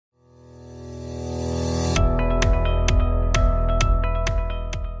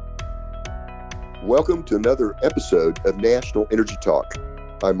Welcome to another episode of National Energy Talk.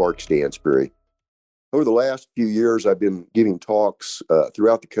 I'm Mark Stansberry. Over the last few years, I've been giving talks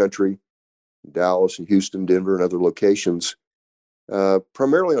throughout the country, Dallas and Houston, Denver, and other locations,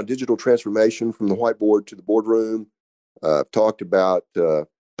 primarily on digital transformation from the whiteboard to the boardroom. I've talked about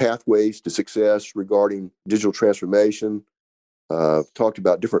pathways to success regarding digital transformation. Talked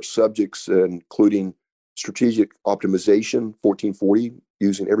about different subjects, including strategic optimization, 1440,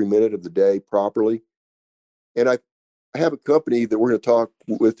 using every minute of the day properly. And I have a company that we're going to talk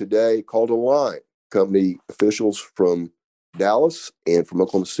with today called Align. Company officials from Dallas and from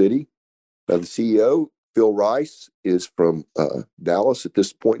Oklahoma City. The CEO, Phil Rice, is from Dallas at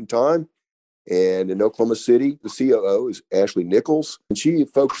this point in time. And in Oklahoma City, the COO is Ashley Nichols. And she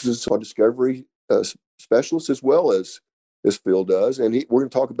focuses on discovery specialists as well as Phil does. And we're going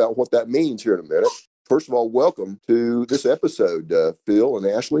to talk about what that means here in a minute. First of all, welcome to this episode, Phil and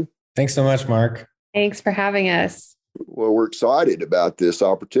Ashley. Thanks so much, Mark. Thanks for having us. Well, we're excited about this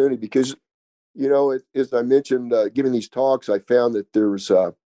opportunity because, you know, as I mentioned, giving these talks, I found that there was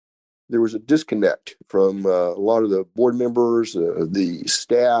a disconnect from a lot of the board members, the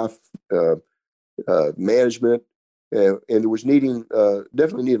staff, management, and there was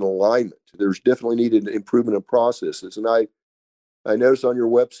definitely needed alignment. There's definitely needed improvement in processes. And I noticed on your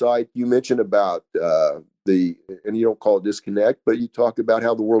website, you mentioned about and you don't call it disconnect, but you talk about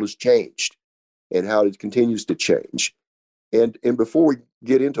how the world has changed and how it continues to change. And before we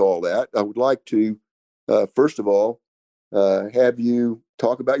get into all that, I would like to, first of all, have you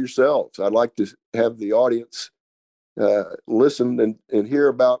talk about yourselves. I'd like to have the audience listen and hear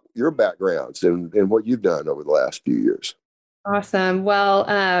about your backgrounds and what you've done over the last few years. Awesome. Well,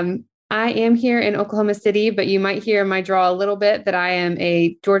 I am here in Oklahoma City, but you might hear my draw a little bit that I am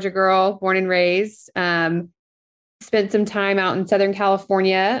a Georgia girl, born and raised. Spent some time out in Southern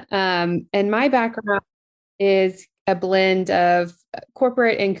California. And my background is a blend of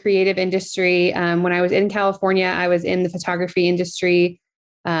corporate and creative industry. When I was in California, I was in the photography industry.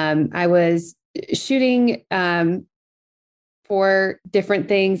 I was shooting for different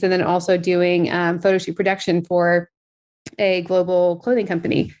things and then also doing photo shoot production for a global clothing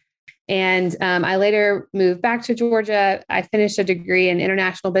company. And I later moved back to Georgia. I finished a degree in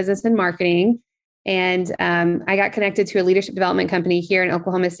international business and marketing. And I got connected to a leadership development company here in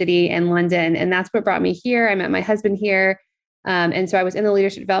Oklahoma City and London. And that's what brought me here. I met my husband here. And so I was in the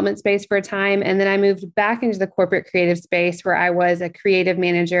leadership development space for a time. And then I moved back into the corporate creative space where I was a creative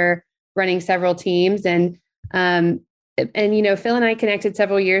manager running several teams. And you know, Phil and I connected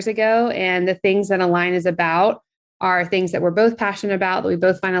several years ago. And the things that Align is about are things that we're both passionate about, that we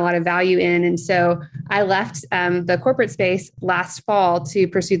both find a lot of value in. And so I left the corporate space last fall to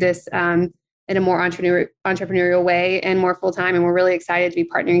pursue this in a more entrepreneurial way and more full-time. And we're really excited to be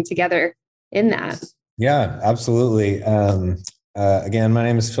partnering together in that. Yeah, absolutely. Again, my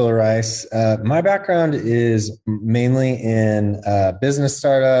name is Phil Rice. My background is mainly in business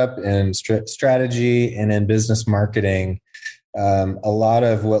startup and strategy and in business marketing. A lot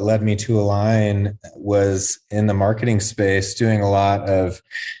of what led me to Align was in the marketing space, doing a lot of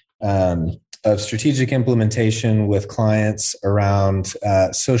strategic implementation with clients around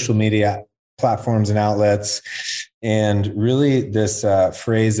social media platforms and outlets. And really this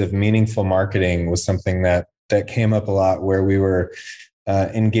phrase of meaningful marketing was something that came up a lot, where we were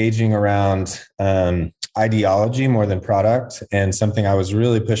engaging around ideology more than product. And something I was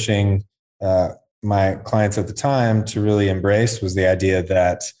really pushing my clients at the time to really embrace was the idea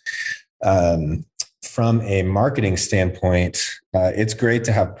that from a marketing standpoint, it's great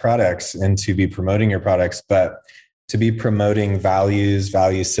to have products and to be promoting your products, but to be promoting values,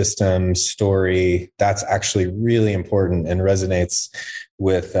 value systems, story, that's actually really important and resonates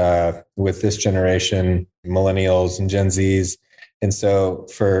with this generation, millennials and Gen Zs. And so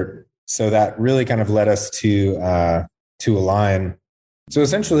that really kind of led us to Align. So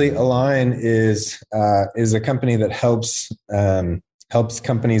essentially, Align is a company that helps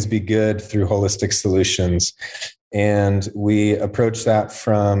companies be good through holistic solutions, and we approach that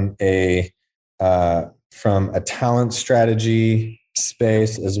from a talent strategy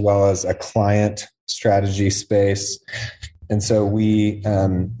space as well as a client strategy space. And so we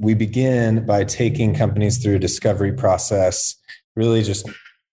begin by taking companies through a discovery process, really just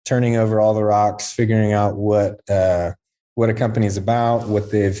turning over all the rocks, figuring out what a company is about,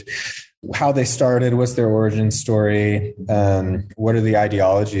 how they started, what's their origin story, what are the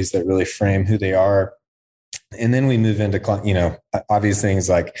ideologies that really frame who they are. And then we move into, obvious things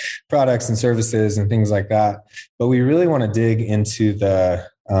like products and services and things like that. But we really want to dig into the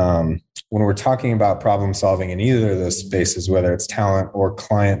when we're talking about problem solving in either of those spaces, whether it's talent or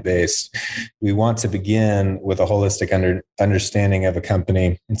client based, we want to begin with a holistic understanding of a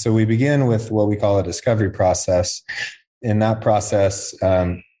company. And so we begin with what we call a discovery process. And that process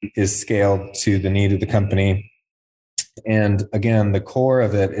is scaled to the need of the company. And again, the core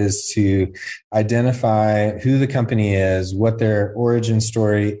of it is to identify who the company is, what their origin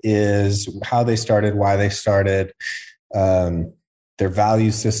story is, how they started, why they started, their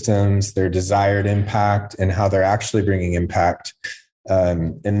value systems, their desired impact, and how they're actually bringing impact.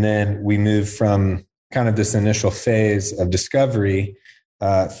 And then we move from kind of this initial phase of discovery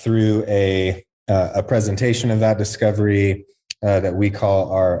through a presentation of that discovery that we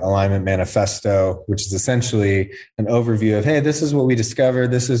call our alignment manifesto, which is essentially an overview of, hey, this is what we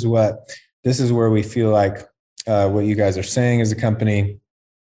discovered. This is where we feel like what you guys are saying as a company.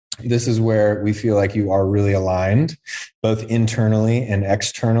 This is where we feel like you are really aligned, both internally and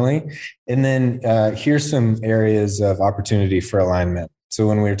externally. And then here's some areas of opportunity for alignment. So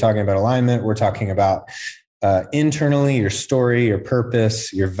when we're talking about alignment, we're talking about internally, your story, your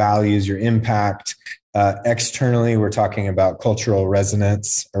purpose, your values, your impact. Externally, we're talking about cultural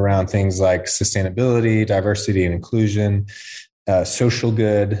resonance around things like sustainability, diversity and inclusion, social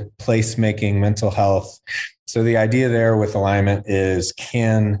good, placemaking, mental health. So the idea there with alignment is,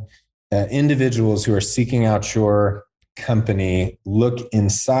 can individuals who are seeking out your company look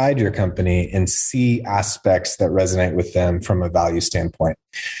inside your company and see aspects that resonate with them from a value standpoint?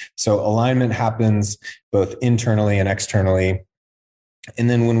 So alignment happens both internally and externally. And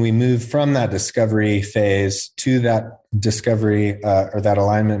then when we move from that discovery phase to that discovery or that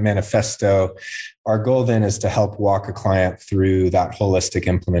alignment manifesto, our goal then is to help walk a client through that holistic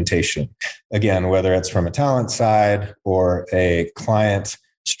implementation. Again, whether it's from a talent side or a client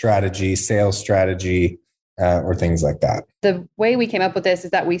strategy, sales strategy, or things like that. The way we came up with this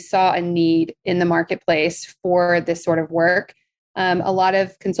is that we saw a need in the marketplace for this sort of work. A lot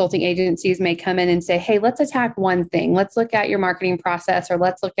of consulting agencies may come in and say, hey, let's attack one thing. Let's look at your marketing process, or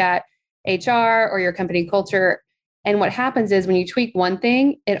let's look at HR or your company culture. And what happens is when you tweak one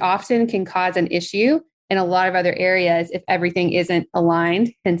thing, it often can cause an issue in a lot of other areas if everything isn't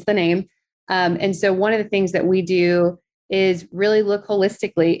aligned, hence the name. And so one of the things that we do is really look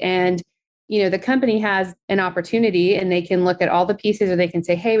holistically. And, the company has an opportunity and they can look at all the pieces, or they can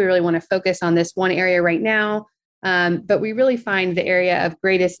say, hey, we really want to focus on this one area right now. But we really find the area of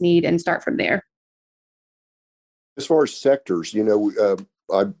greatest need and start from there. As far as sectors,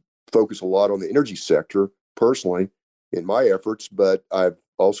 I focus a lot on the energy sector personally in my efforts, but I've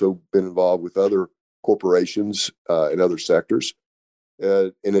also been involved with other corporations in other sectors.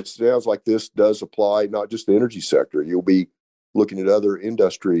 And it sounds like this does apply not just the energy sector. You'll be looking at other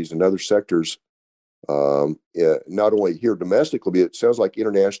industries and other sectors, not only here domestically, but it sounds like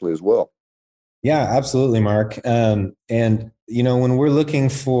internationally as well. Yeah, absolutely, Mark. And when we're looking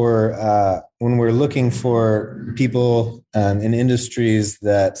for people in industries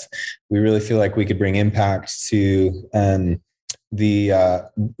that we really feel like we could bring impact to, one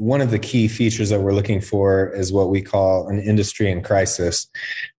of the key features that we're looking for is what we call an industry in crisis.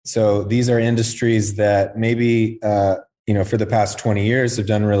 So these are industries that maybe for the past 20 years have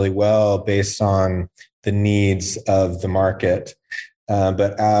done really well based on the needs of the market.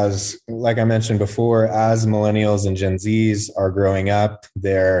 But like I mentioned before, as millennials and Gen Zs are growing up,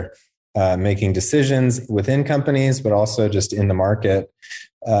 they're making decisions within companies, but also just in the market.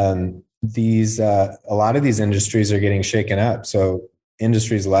 A lot of these industries are getting shaken up. So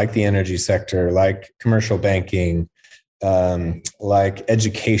industries like the energy sector, like commercial banking, like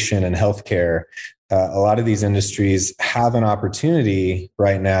education and healthcare, a lot of these industries have an opportunity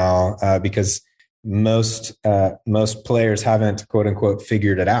right now because most players haven't, quote unquote,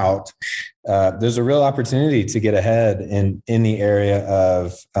 figured it out. There's a real opportunity to get ahead in the area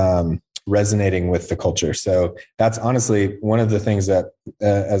of resonating with the culture. So that's honestly one of the things that,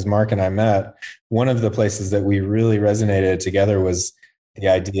 as Mark and I met, one of the places that we really resonated together was the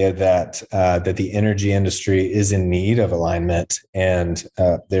idea that the energy industry is in need of alignment, and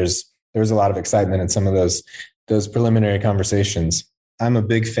there was a lot of excitement in some of those preliminary conversations. I'm a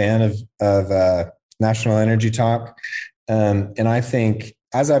big fan of National Energy Talk. And I think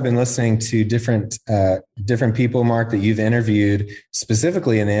as I've been listening to different people, Mark, that you've interviewed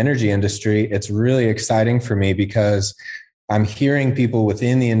specifically in the energy industry, it's really exciting for me because I'm hearing people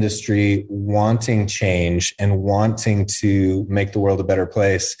within the industry wanting change and wanting to make the world a better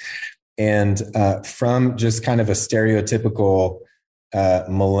place. And from just kind of a stereotypical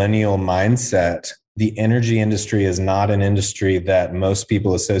millennial mindset, the energy industry is not an industry that most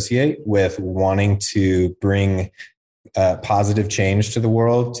people associate with wanting to bring positive change to the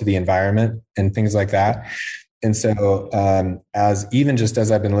world, to the environment, and things like that. And so, as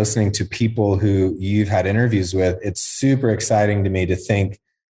I've been listening to people who you've had interviews with, it's super exciting to me to think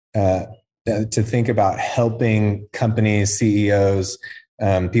about helping companies, CEOs,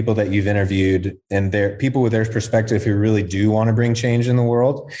 people that you've interviewed, and people with their perspective who really do want to bring change in the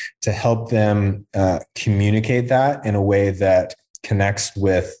world, to help them communicate that in a way that connects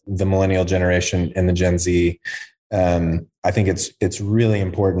with the millennial generation and the Gen Z. I think it's really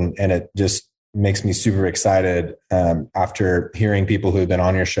important, and it just makes me super excited after hearing people who have been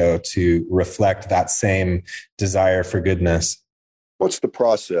on your show to reflect that same desire for goodness. What's the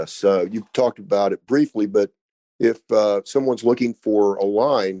process? You've talked about it briefly, but if someone's looking for a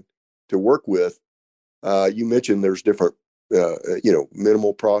line to work with, you mentioned there's different,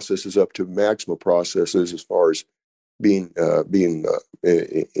 minimal processes up to maximum processes as far as being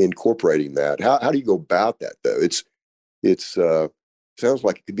incorporating that. How do you go about that though? It's sounds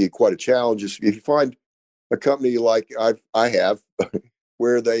like it could be quite a challenge. If you find a company like I have,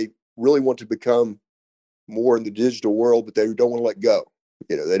 where they really want to become more in the digital world, but they don't want to let go.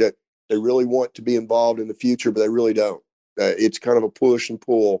 They really want to be involved in the future, but they really don't. It's kind of a push and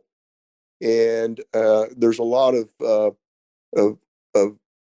pull, and there's a lot of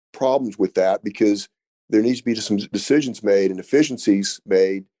problems with that, because there needs to be some decisions made and efficiencies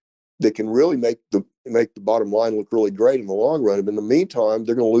made that can really make the bottom line look really great in the long run. But in the meantime,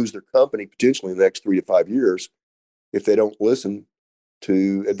 they're going to lose their company potentially in the next 3 to 5 years if they don't listen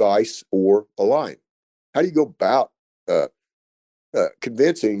to advice or align. How do you go about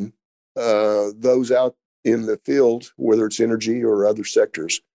convincing those out in the field, whether it's energy or other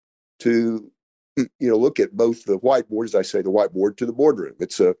sectors, to look at both the whiteboard, as I say, the whiteboard, to the boardroom?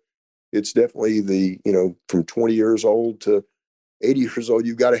 It's definitely from 20 years old to 80 years old,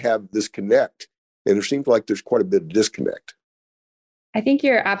 you've got to have this connect. And there seems like there's quite a bit of disconnect. I think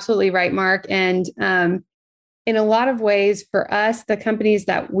you're absolutely right, Mark. And in a lot of ways, for us, the companies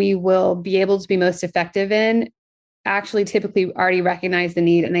that we will be able to be most effective in actually typically already recognize the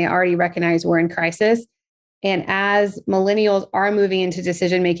need, and they already recognize we're in crisis. And as millennials are moving into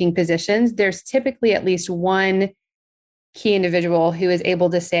decision-making positions, there's typically at least one key individual who is able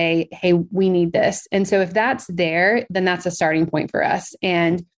to say, hey, we need this. And so if that's there, then that's a starting point for us.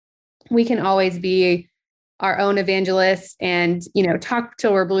 And we can always be our own evangelists and, talk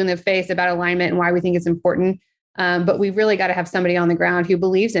till we're blue in the face about alignment and why we think it's important. But we've really got to have somebody on the ground who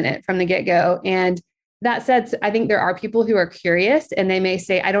believes in it from the get-go. And that said, I think there are people who are curious, and they may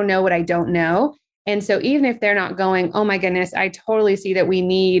say, I don't know what I don't know. And so even if they're not going, oh my goodness, I totally see that we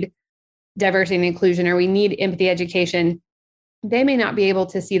need diversity and inclusion, or we need empathy education, they may not be able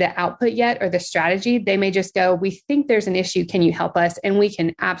to see the output yet or the strategy. They may just go, we think there's an issue. Can you help us? And we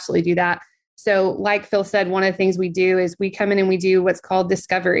can absolutely do that. So like Phil said, one of the things we do is we come in and we do what's called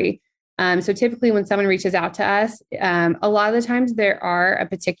discovery. So typically when someone reaches out to us, a lot of the times there are a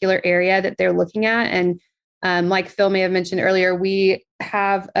particular area that they're looking at. And like Phil may have mentioned earlier, we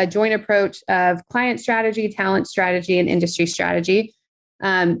have a joint approach of client strategy, talent strategy, and industry strategy.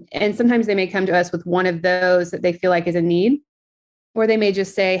 And sometimes they may come to us with one of those that they feel like is a need, or they may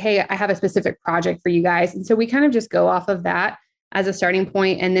just say, hey, I have a specific project for you guys. And so we kind of just go off of that as a starting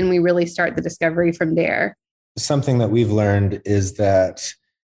point, and then we really start the discovery from there. Something that we've learned is that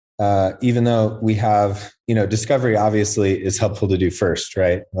even though we have, discovery obviously is helpful to do first,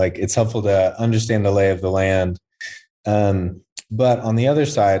 right? Like it's helpful to understand the lay of the land. But on the other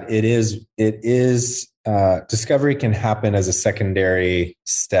side, it is discovery can happen as a secondary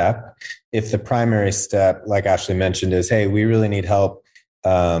step. If the primary step, like Ashley mentioned, is, hey, we really need help.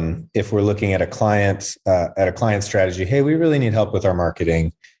 If we're looking at a client strategy, hey, we really need help with our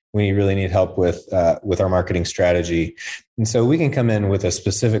marketing. We really need help with our marketing strategy. And so we can come in with a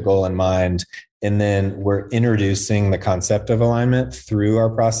specific goal in mind, and then we're introducing the concept of alignment through our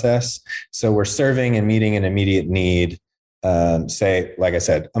process. So we're serving and meeting an immediate need, say, like I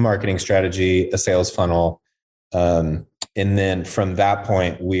said, a marketing strategy, a sales funnel. And then from that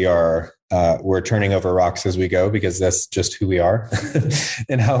point, we're turning over rocks as we go, because that's just who we are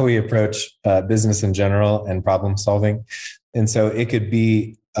and how we approach business in general and problem solving. And so it could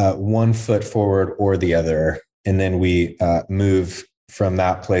be one foot forward or the other. And then we move from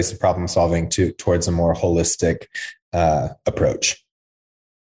that place of problem solving towards a more holistic approach.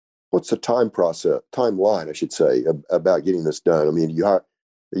 What's the timeline, I should say, about getting this done? I mean, you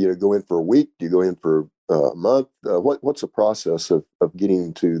go in for a week? Do you go in for a month? What's the process of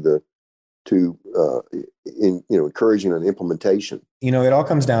getting to encouraging an implementation? It all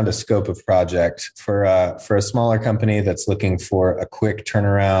comes down to scope of project. For a smaller company that's looking for a quick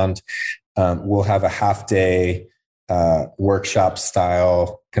turnaround, we'll have a half day workshop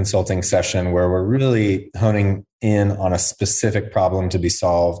style consulting session where we're really honing in on a specific problem to be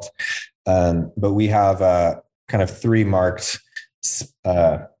solved. But we have kind of three marked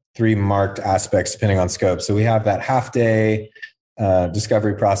aspects depending on scope. So we have that half day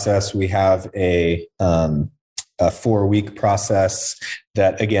discovery process. We have a 4-week process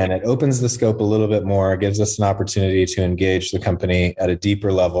that, again, it opens the scope a little bit more, gives us an opportunity to engage the company at a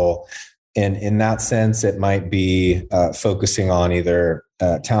deeper level. And in that sense, it might be focusing on either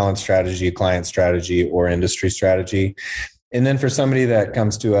talent strategy, client strategy, or industry strategy. And then for somebody that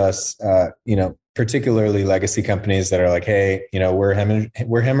comes to us, particularly legacy companies that are like, hey, we're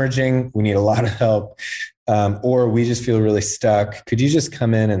hemorrhaging, we need a lot of help, or we just feel really stuck. Could you just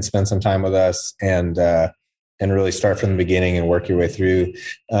come in and spend some time with us and really start from the beginning and work your way through?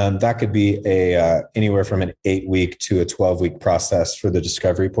 That could be anywhere from an 8-week to a 12-week process for the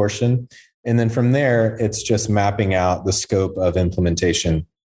discovery portion. And then from there, it's just mapping out the scope of implementation.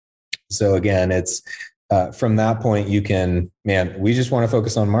 So again, it's from that point, we just want to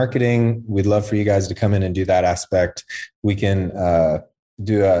focus on marketing. We'd love for you guys to come in and do that aspect. We can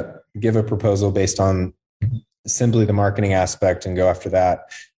give a proposal based on simply the marketing aspect and go after that.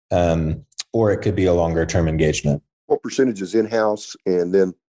 Or it could be a longer term engagement. What percentage is in-house and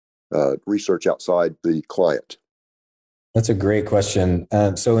then research outside the client? That's a great question.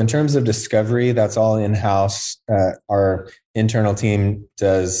 So in terms of discovery, that's all in-house. Our internal team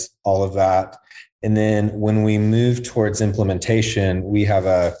does all of that. And then when we move towards implementation, we have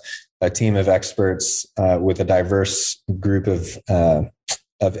a team of experts with a diverse group of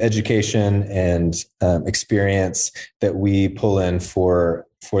education and experience that we pull in for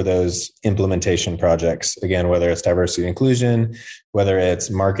those implementation projects. Again, whether it's diversity and inclusion, whether it's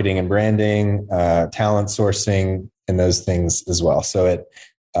marketing and branding, talent sourcing, and those things as well. So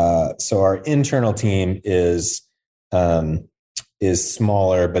our internal team is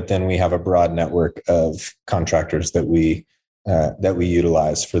smaller, but then we have a broad network of contractors that we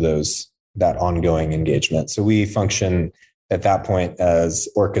utilize for that ongoing engagement. So we function at that point as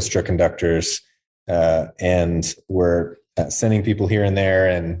orchestra conductors, and we're sending people here and there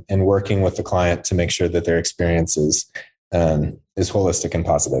and working with the client to make sure that their experience is holistic and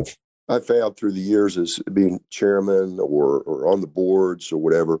positive. I found through the years as being chairman or on the boards or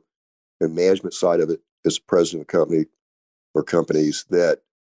whatever, the management side of it as president of the company or companies, that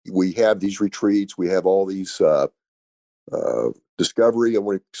we have these retreats, we have all these discovery, I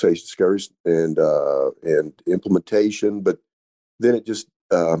want to say discoveries and implementation, but then it just,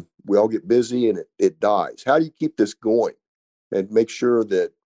 we all get busy and it dies. How do you keep this going and make sure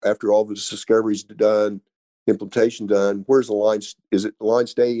that after all this discoveries done, implementation done, where's the line? Is it the line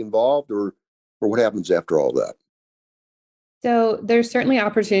stay involved or what happens after all that? So there's certainly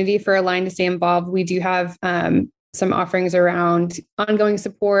opportunity for a line to stay involved. We do have some offerings around ongoing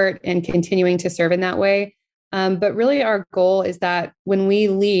support and continuing to serve in that way. But really our goal is that when we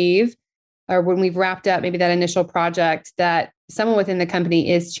leave or when we've wrapped up maybe that initial project, that someone within the company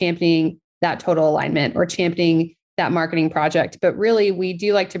is championing that total alignment or championing that marketing project. But really, we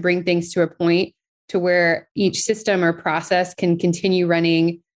do like to bring things to a point to where each system or process can continue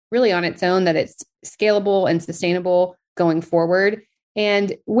running really on its own, that it's scalable and sustainable going forward.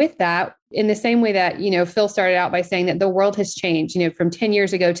 And with that, in the same way that, Phil started out by saying that the world has changed, from 10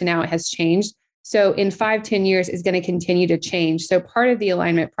 years ago to now, it has changed. So in 5-10 years is going to continue to change. So part of the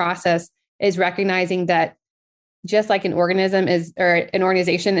alignment process is recognizing that just like an organism or an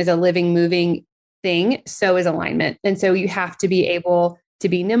organization is a living, moving thing, so is alignment. And so you have to be able to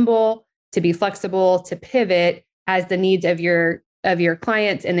be nimble, to be flexible, to pivot as the needs of your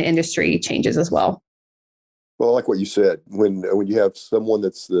clients and the industry changes as well. Well, I like what you said. When you have someone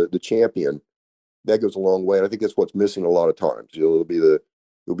that's the champion, that goes a long way. And I think that's what's missing a lot of times. It'll be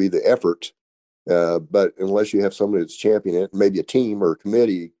the effort, but unless you have somebody that's championing it, maybe a team or a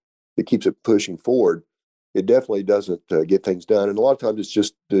committee that keeps it pushing forward, it definitely doesn't get things done. And a lot of times it's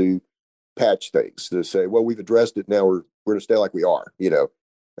just to patch things, to say, well, we've addressed it. Now we're going to stay like we are,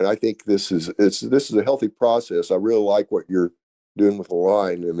 And I think this is a healthy process. I really like what you're doing with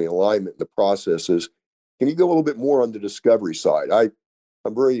Align and the alignment and the processes. Can you go a little bit more on the discovery side?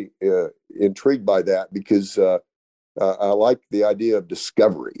 I'm very intrigued by that because I like the idea of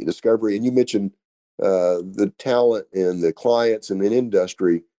discovery. And you mentioned the talent and the clients and the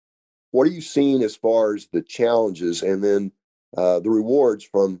industry. What are you seeing as far as the challenges and then the rewards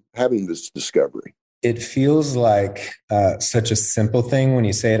from having this discovery? It feels like such a simple thing when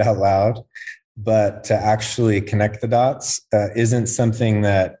you say it out loud, but to actually connect the dots isn't something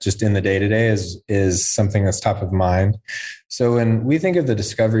that just in the day-to-day is something that's top of mind. So when we think of the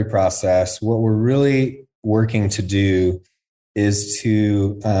discovery process, what we're really working to do is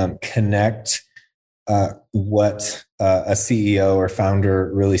to connect what a CEO or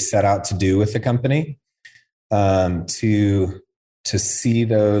founder really set out to do with the company, to see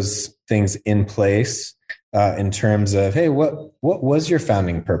those things in place in terms of, hey, what was your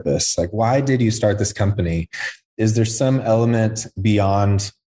founding purpose? Like, why did you start this company? Is there some element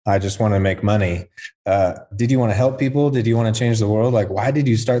beyond, I just want to make money? Did you want to help people? Did you want to change the world? Like, why did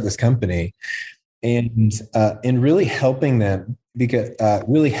you start this company? And really helping them, because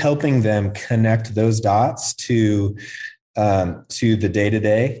really helping them connect those dots to the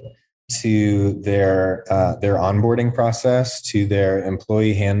day-to-day, to their onboarding process, to their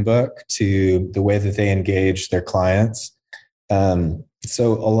employee handbook, to the way that they engage their clients.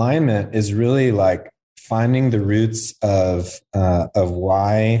 So alignment is really like finding the roots of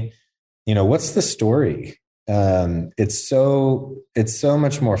why, what's the story? It's so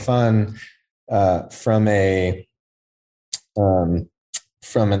much more fun from an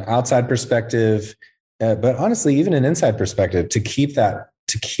outside perspective, but honestly, even an inside perspective, to keep that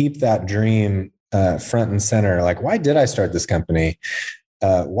dream front and center. Like, why did I start this company?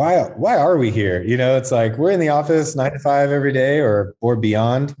 Why are we here? It's like we're in the office 9 to 5 every day or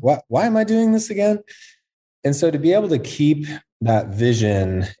beyond. Why am I doing this again? And so to be able to keep that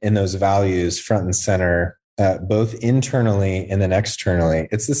vision and those values front and center, both internally and then externally,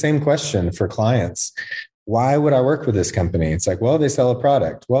 it's the same question for clients. Why would I work with this company? It's like, well, they sell a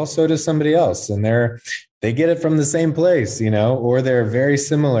product. Well, so does somebody else. And they get it from the same place, or they're very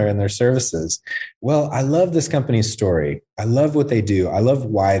similar in their services. Well, I love this company's story. I love what they do. I love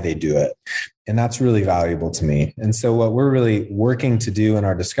why they do it. And that's really valuable to me. And so what we're really working to do in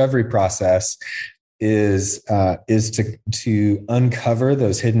our discovery process is to uncover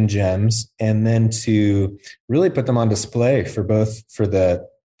those hidden gems, and then to really put them on display for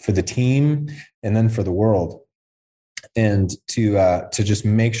the team and then for the world, and to just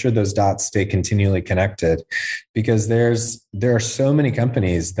make sure those dots stay continually connected, because there are so many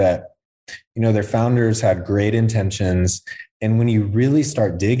companies that, their founders had great intentions, and when you really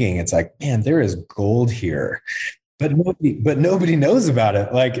start digging, it's like, man, there is gold here. But nobody knows about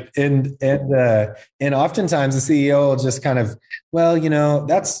it. Like, and oftentimes the CEO will just kind of, well,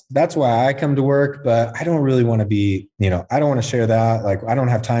 that's why I come to work, but I don't really want to be, I don't want to share that. Like, I don't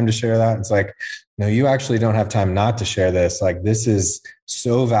have time to share that. It's like, no, you actually don't have time not to share this. Like, this is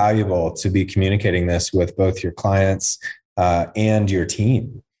so valuable to be communicating this with both your clients and your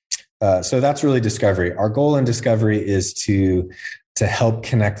team. So that's really discovery. Our goal in discovery is to help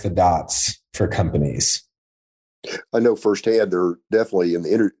connect the dots for companies. I know firsthand, there are definitely in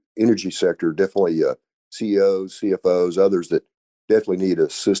the energy sector, definitely CEOs, CFOs, others that definitely need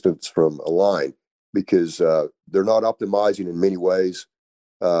assistance from Align, because they're not optimizing in many ways,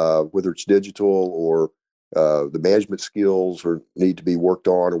 whether it's digital or the management skills or need to be worked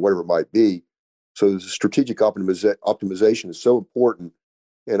on or whatever it might be. So the strategic optimization is so important.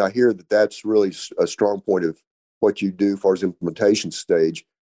 And I hear that that's really a strong point of what you do as far as implementation stage.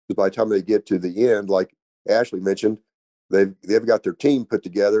 Because by the time they get to the end, like Ashley mentioned, they've got their team put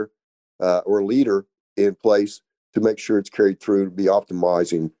together or a leader in place to make sure it's carried through, to be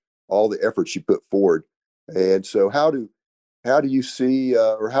optimizing all the efforts you put forward. And so how do you see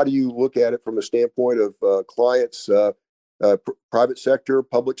or how do you look at it from a standpoint of clients, private sector,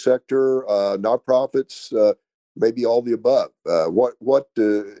 public sector, nonprofits, maybe all the above?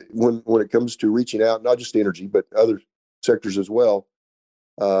 When it comes to reaching out, not just energy, but other sectors as well,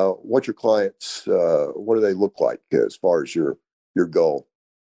 what your clients, what do they look like as far as your goal?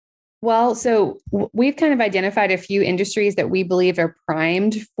 Well, so we've kind of identified a few industries that we believe are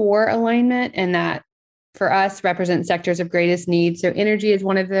primed for alignment, and that for us represent sectors of greatest need. So energy is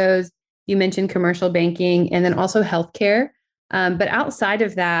one of those. You mentioned commercial banking, and then also healthcare. But outside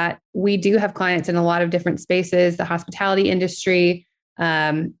of that, we do have clients in a lot of different spaces, the hospitality industry,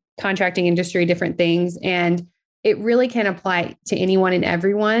 contracting industry, different things. And it really can apply to anyone and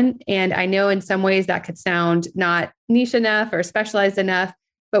everyone. And I know in some ways that could sound not niche enough or specialized enough,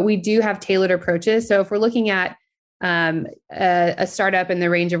 but we do have tailored approaches. So if we're looking at a startup in the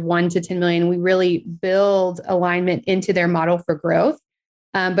range of 1 to 10 million, we really build alignment into their model for growth.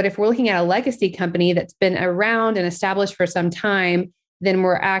 But if we're looking at a legacy company that's been around and established for some time, then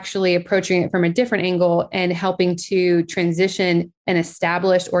we're actually approaching it from a different angle and helping to transition an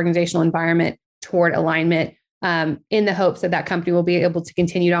established organizational environment toward alignment, in the hopes that company will be able to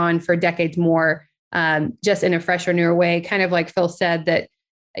continue on for decades more, just in a fresher, newer way. Kind of like Phil said, that,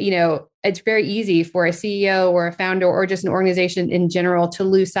 it's very easy for a CEO or a founder or just an organization in general to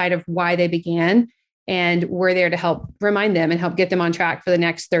lose sight of why they began. And we're there to help remind them and help get them on track for the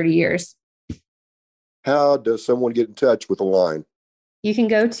next 30 years. how does someone get in touch with Align? You can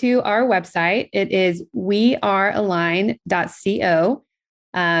go to our website. It is wearealign.co.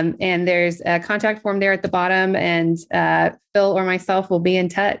 And there's a contact form there at the bottom, and Phil or myself will be in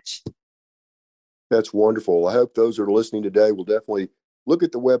touch. That's wonderful. I hope those who are listening today will definitely look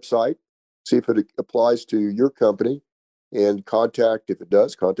at the website, see if it applies to your company, and if it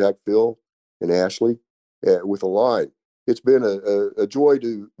does, contact Phil and Ashley with Align. It's been a joy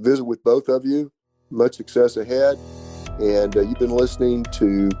to visit with both of you. Much success ahead. And you've been listening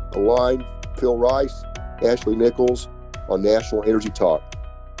to Align, Phil Rice, Ashley Nichols on National Energy Talk.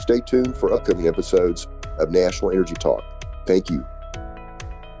 Stay tuned for upcoming episodes of National Energy Talk. Thank you.